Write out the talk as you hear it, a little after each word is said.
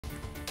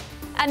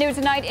At New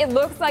Tonight, it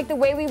looks like the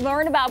way we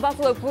learn about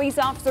Buffalo police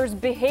officers'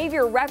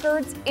 behavior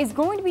records is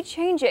going to be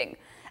changing.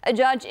 A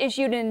judge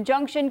issued an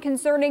injunction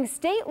concerning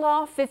State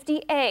Law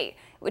 50A,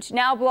 which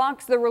now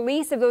blocks the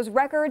release of those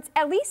records,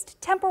 at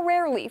least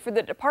temporarily, for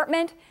the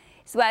department.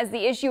 So as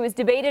the issue is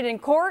debated in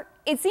court,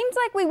 it seems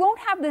like we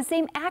won't have the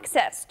same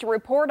access to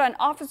report on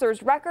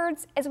officers'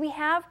 records as we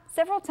have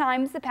several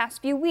times the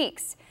past few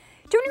weeks.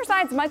 Junior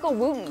Side's Michael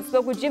Wooten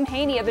spoke with Jim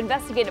Haney of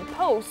Investigative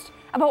Post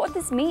about what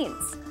this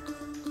means.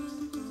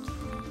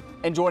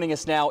 And joining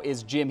us now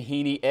is Jim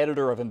Haney,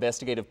 editor of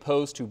Investigative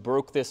Post, who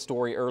broke this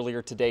story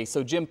earlier today.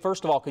 So, Jim,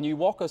 first of all, can you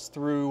walk us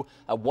through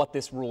what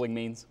this ruling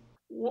means?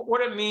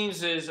 What it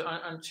means is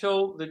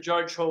until the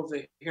judge holds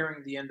a hearing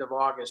at the end of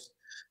August,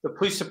 the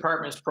police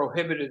department is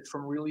prohibited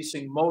from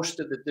releasing most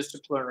of the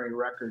disciplinary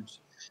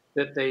records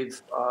that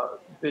they've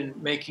been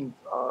making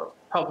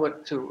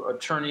public to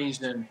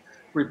attorneys and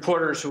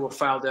reporters who have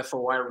filed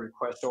FOI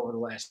requests over the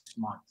last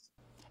month.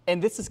 And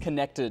this is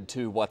connected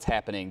to what's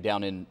happening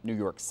down in New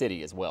York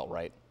City as well,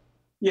 right?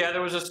 Yeah,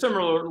 there was a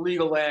similar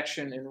legal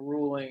action and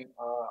ruling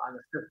on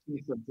the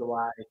 15th of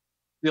July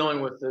dealing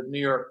with the New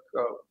York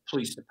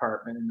Police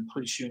Department and the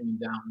police union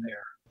down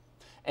there.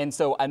 And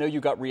so I know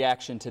you got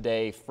reaction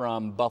today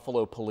from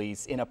Buffalo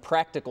Police. In a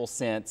practical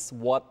sense,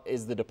 what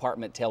is the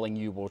department telling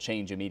you will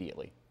change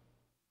immediately?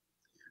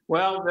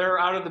 Well, they're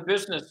out of the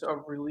business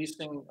of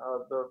releasing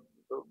the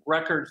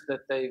records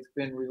that they've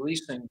been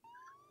releasing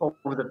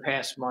over the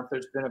past month.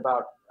 There's been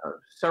about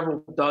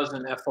several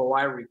dozen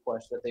FOI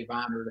requests that they've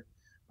honored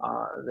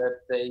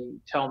that they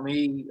tell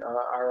me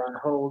are on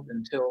hold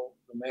until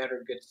the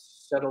matter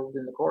gets settled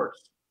in the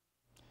courts.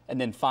 And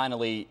then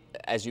finally,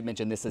 as you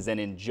mentioned, this is an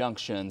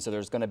injunction, so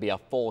there's going to be a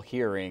full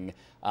hearing.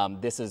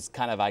 This is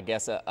kind of, I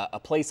guess,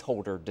 a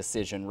placeholder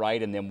decision,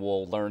 right? And then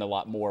we'll learn a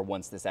lot more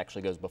once this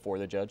actually goes before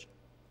the judge?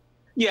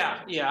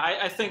 Yeah.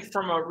 I think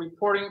from a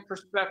reporting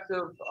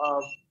perspective,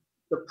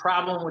 the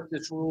problem with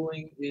this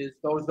ruling is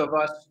those of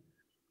us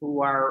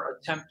who are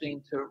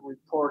attempting to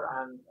report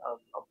on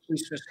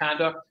police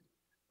misconduct,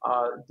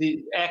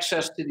 the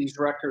access to these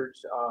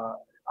records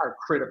are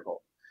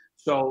critical.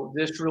 So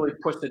this really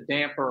puts a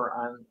damper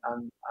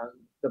on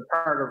the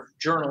part of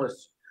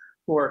journalists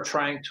who are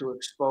trying to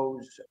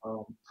expose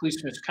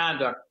police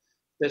misconduct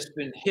that's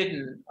been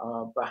hidden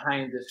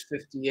behind this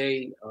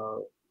 50A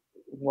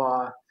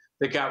law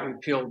that got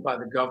repealed by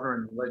the governor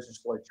and the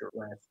legislature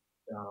last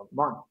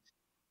month.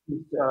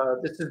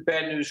 This is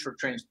bad news for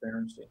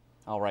transparency.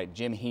 All right,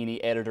 Jim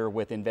Haney, editor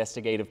with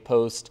Investigative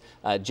Post.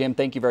 Jim,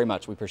 thank you very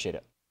much. We appreciate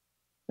it.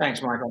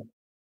 Thanks, Michael.